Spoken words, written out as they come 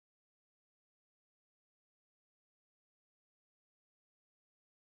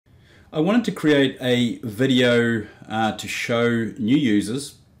I wanted to create a video to show new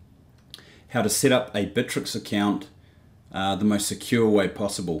users how to set up a Bittrex account the most secure way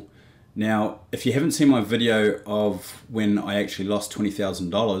possible. Now, if you haven't seen my video of when I actually lost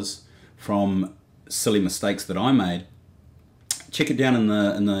 $20,000 from silly mistakes that I made, check it down in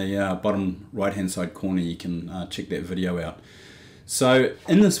the bottom right hand side corner. You can check that video out. So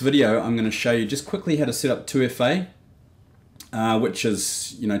in this video I'm going to show you just quickly how to set up 2FA, which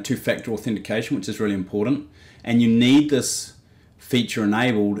is two-factor authentication, which is really important, and you need this feature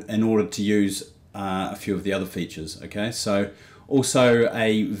enabled in order to use a few of the other features. Okay, so also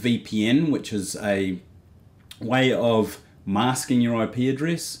a VPN, which is a way of masking your IP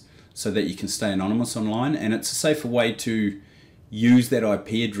address so that you can stay anonymous online, and it's a safer way to use that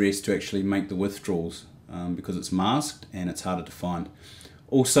IP address to actually make the withdrawals because it's masked and it's harder to find.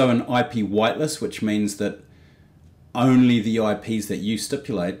 Also an IP whitelist, which means that only the IPs that you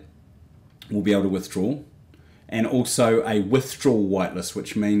stipulate will be able to withdraw, and also a withdrawal whitelist,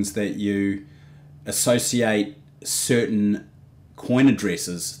 which means that you associate certain coin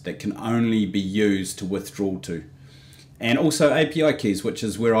addresses that can only be used to withdraw to. And also API keys, which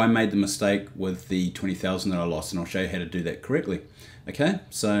is where I made the mistake with the 20,000 that I lost, and I'll show you how to do that correctly. Okay,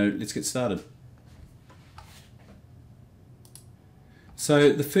 so let's get started.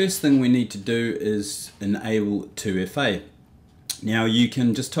 So the first thing we need to do is enable 2FA. Now you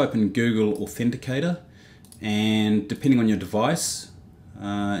can just type in Google Authenticator, and depending on your device,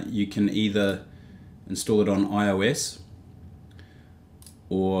 you can either install it on iOS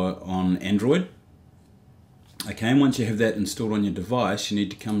or on Android. Okay, and once you have that installed on your device, you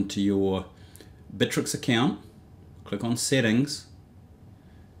need to come to your Bittrex account, click on Settings,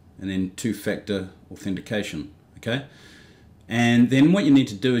 and then two-factor authentication. Okay, and then what you need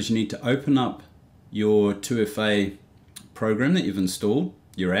to do is you need to open up your 2FA program that you've installed,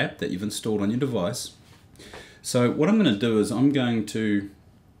 your app that you've installed on your device. So what I'm going to do is I'm going to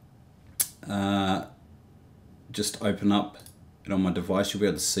just open up it on my device. You'll be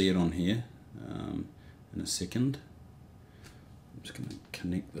able to see it on here in a second. I'm just going to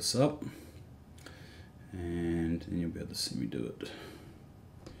connect this up, and then you'll be able to see me do it.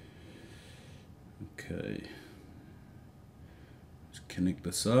 Okay, let's connect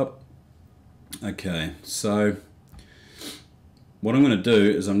this up. Okay, so what I'm going to do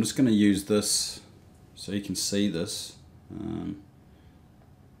is I'm just going to use this so you can see this,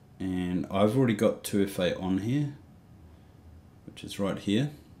 and I've already got 2FA on here, which is right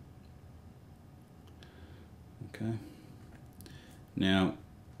here. Okay, now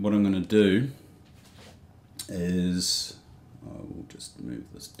what I'm going to do is I will just move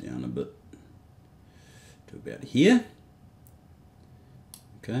this down a bit to about here.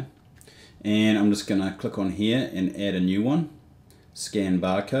 Okay, and I'm just going to click on here and add a new one, scan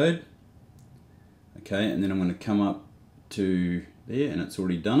barcode. Okay, and then I'm going to come up to there, and it's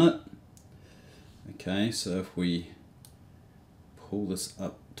already done it. Okay, so if we pull this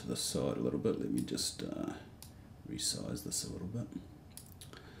up to the side a little bit, let me just resize this a little bit.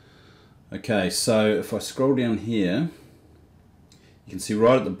 Okay, so if I scroll down here, you can see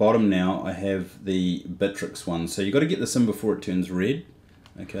right at the bottom now I have the Bittrex one. So you've got to get this in before it turns red.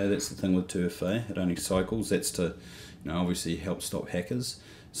 Okay, that's the thing with 2FA, it only cycles. That's to obviously help stop hackers.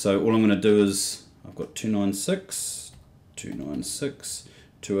 So all I'm going to do is I've got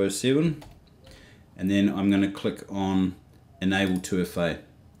 296.207, and then I'm going to click on enable 2FA.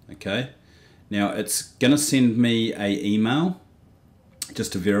 Okay, now it's going to send me an email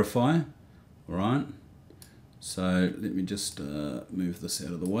just to verify. All right, so let me just move this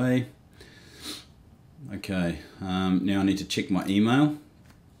out of the way. Okay, now I need to check my email.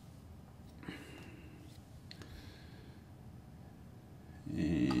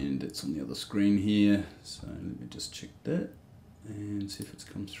 And it's on the other screen here, so let me just check that and see if it's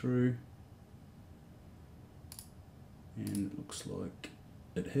come through, and it looks like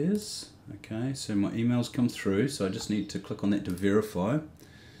it has. Okay, so my email's come through, so I just need to click on that to verify.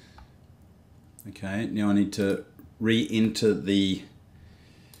 Okay, now I need to re-enter the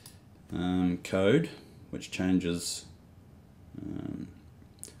code, which changes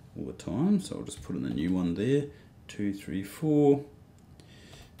all the time, so I'll just put in the new one there, 234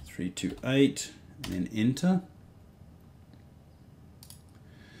 328, and then enter.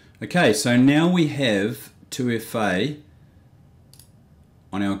 Okay, so now we have 2FA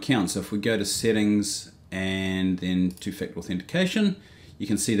on our account. So if we go to settings and then two-factor authentication, you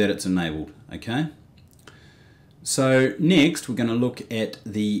can see that it's enabled. Okay, so next we're going to look at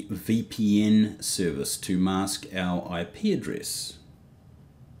the VPN service to mask our IP address.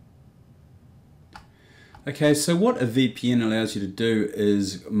 Okay, so what a VPN allows you to do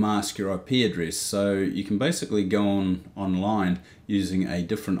is mask your IP address. So you can basically go online using a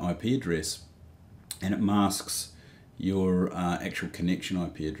different IP address, and it masks your actual connection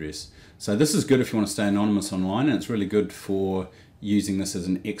IP address. So this is good if you want to stay anonymous online, and it's really good for using this as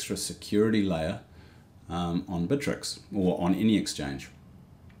an extra security layer on Bittrex or on any exchange.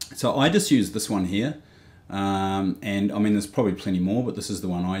 So I just use this one here, and I mean there's probably plenty more, but this is the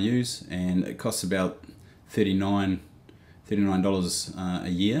one I use, and it costs about $39 a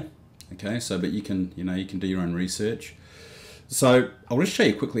year. Okay, so but you can do your own research. So I'll just show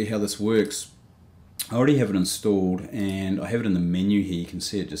you quickly how this works. I already have it installed, and I have it in the menu here. You can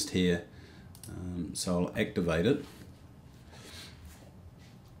see it just here. So I'll activate it,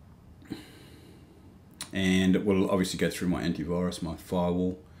 and it will obviously go through my antivirus, my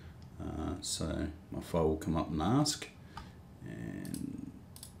firewall. So my firewall will come up and ask, and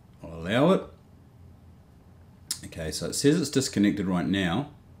I'll allow it. Okay, so it says it's disconnected right now.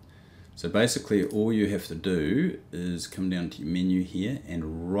 So basically all you have to do is come down to your menu here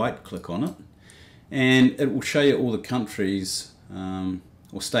and right click on it, and it will show you all the countries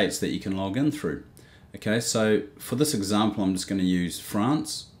or states that you can log in through. Okay, so for this example I'm just going to use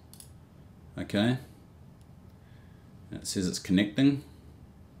France. Okay, it says it's connecting.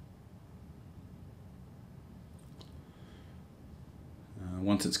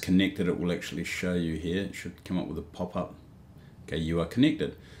 Once it's connected, it will actually show you here. It should come up with a pop-up. Okay, you are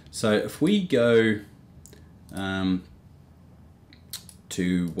connected. So if we go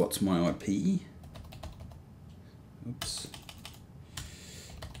to what's my IP? Oops.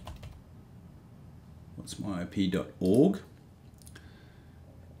 What's my IP.org,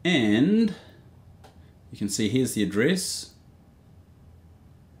 and you can see here's the address.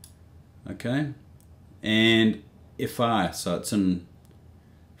 Okay, and FR, so it's in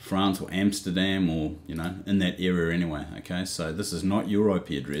France or Amsterdam, or in that area anyway. Okay, so this is not your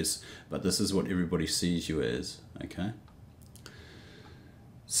IP address, but this is what everybody sees you as. Okay,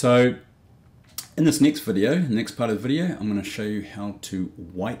 so in this next video, next part of the video, I'm going to show you how to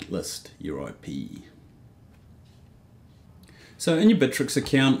whitelist your IP. So in your Bittrex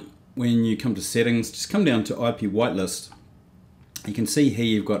account, when you come to settings, just come down to IP whitelist. You can see here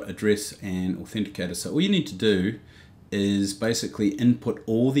you've got address and authenticator. So all you need to do is basically input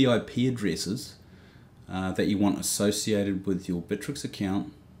all the IP addresses that you want associated with your Bittrex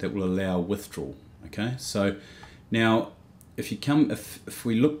account that will allow withdrawal. Okay, so now if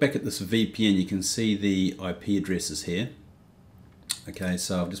we look back at this VPN, you can see the IP addresses here. Okay,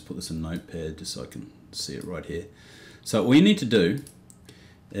 so I'll just put this in Notepad just so I can see it right here. So all you need to do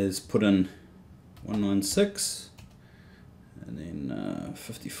is put in 196 and then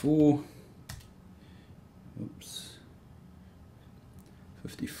 54. Oops.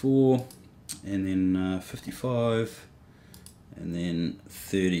 54, and then 55, and then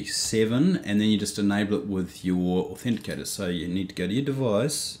 37, and then you just enable it with your authenticator. So you need to go to your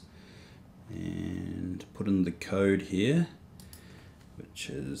device and put in the code here,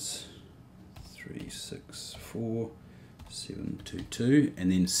 which is 364722,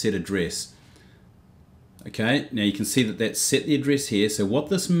 and then set address. Okay, now you can see that that's set the address here. So what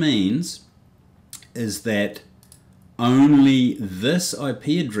this means is that only this IP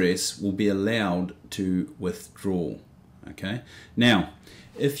address will be allowed to withdraw. Okay, now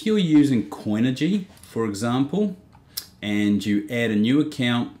if you're using Coinigy, for example, and you add a new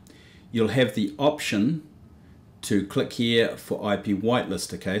account, you'll have the option to click here for IP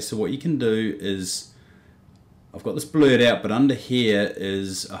whitelist. Okay, so what you can do is, I've got this blurred out, but under here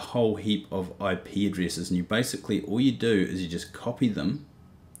is a whole heap of IP addresses, and you basically, all you do is you just copy them,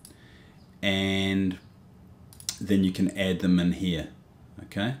 and then you can add them in here.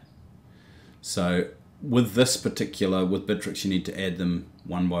 Okay, so with Bittrex, you need to add them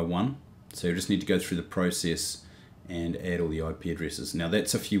one by one. So you just need to go through the process and add all the IP addresses. Now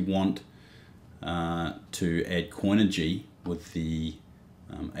that's if you want to add Coinigy with the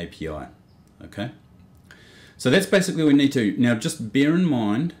API. Okay, so that's basically what we need to. Now just bear in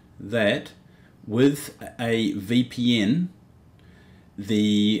mind that with a VPN,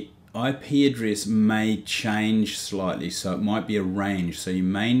 the IP address may change slightly, so it might be a range. So you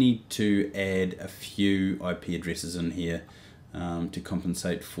may need to add a few IP addresses in here to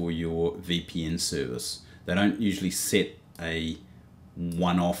compensate for your VPN service. They don't usually set a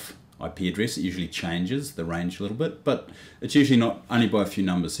one-off IP address. It usually changes the range a little bit, but it's usually not only by a few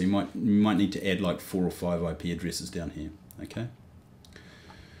numbers. So you might need to add like 4 or 5 IP addresses down here. Okay.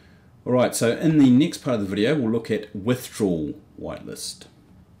 All right. So in the next part of the video, we'll look at withdrawal whitelist.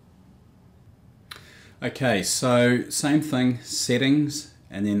 Okay, so same thing, settings,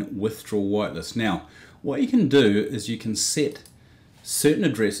 and then withdrawal whitelist. Now, what you can do is you can set certain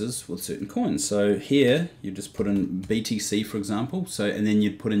addresses with certain coins. So here you just put in BTC, for example, and then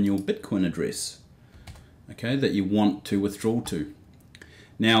you'd put in your Bitcoin address, okay, that you want to withdraw to.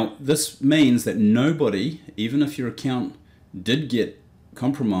 Now this means that nobody, even if your account did get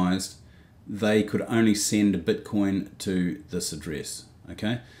compromised, they could only send a Bitcoin to this address,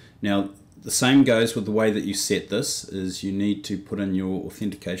 okay? Now the same goes with the way that you set this, is you need to put in your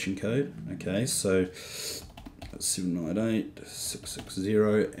authentication code, okay? So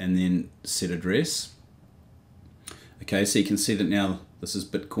 798-660 and then set address. Okay, so you can see that now this is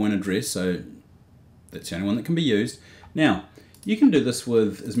Bitcoin address, so that's the only one that can be used. Now, you can do this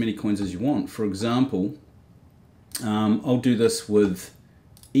with as many coins as you want. For example, I'll do this with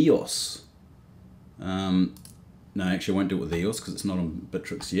EOS. No, actually I won't do it with EOS because it's not on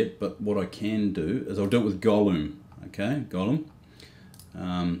Bittrex yet, but what I can do is I'll do it with Gollum, okay, Gollum,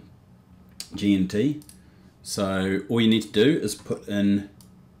 GNT. So all you need to do is put in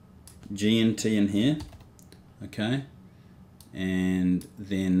GNT in here, okay, and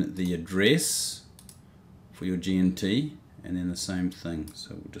then the address for your GNT, and then the same thing.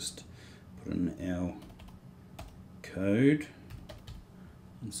 So we'll just put in our code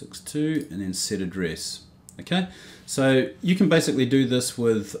 162 and then set address. Okay, so you can basically do this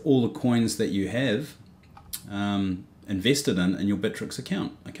with all the coins that you have invested in your Bittrex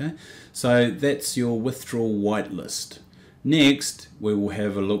account. Okay, so that's your withdrawal whitelist. Next, we will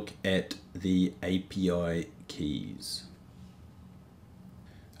have a look at the API keys.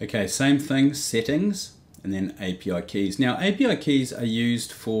 Okay, same thing, settings, and then API keys. Now, API keys are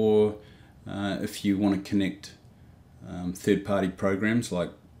used for if you want to connect third-party programs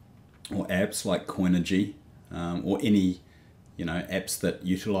or apps like Coinigy, or any apps that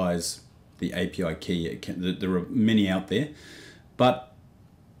utilize the API key. There are many out there, but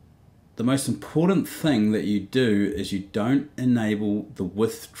the most important thing that you do is you don't enable the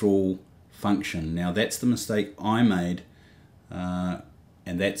withdrawal function. Now that's the mistake I made, and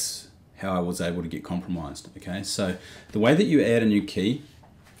that's how I was able to get compromised. Okay, so the way that you add a new key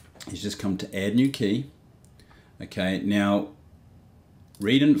is just come to add new key. Okay, now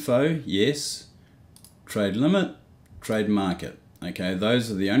read info, yes. Trade limit, trade market. Okay,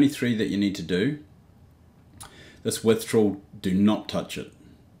 those are the only three that you need to do. This withdrawal, do not touch it.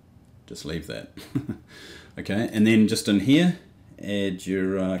 Just leave that. Okay, and then just in here, add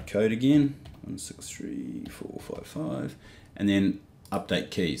your code again, 163455, and then update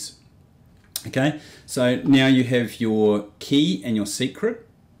keys. Okay, so now you have your key and your secret.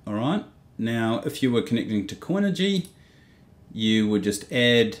 All right, now if you were connecting to Coinigy, you would just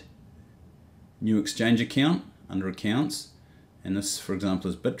add new exchange account under accounts, and this for example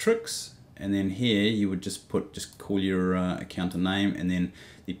is Bittrex, and then here you would just call your account a name, and then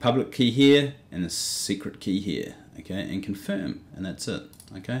the public key here and the secret key here, okay, and confirm, and that's it.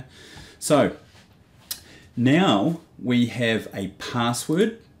 Okay, so now we have a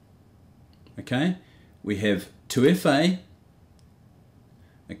password, okay, we have 2FA,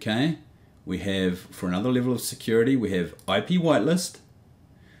 okay, we have, for another level of security, we have IP whitelist,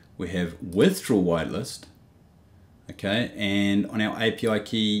 we have withdrawal whitelist, okay, and on our API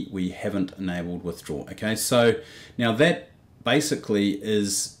key we haven't enabled withdrawal. Okay, so now that basically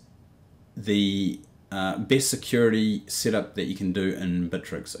is the best security setup that you can do in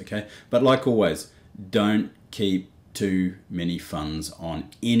Bittrex. Okay, but like always, don't keep too many funds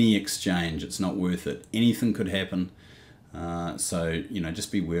on any exchange. It's not worth it. Anything could happen, so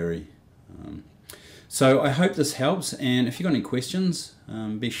just be wary. So I hope this helps, and if you've got any questions,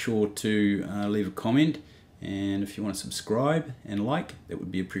 be sure to leave a comment, and if you want to subscribe and like, that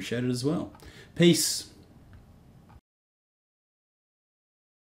would be appreciated as well. Peace.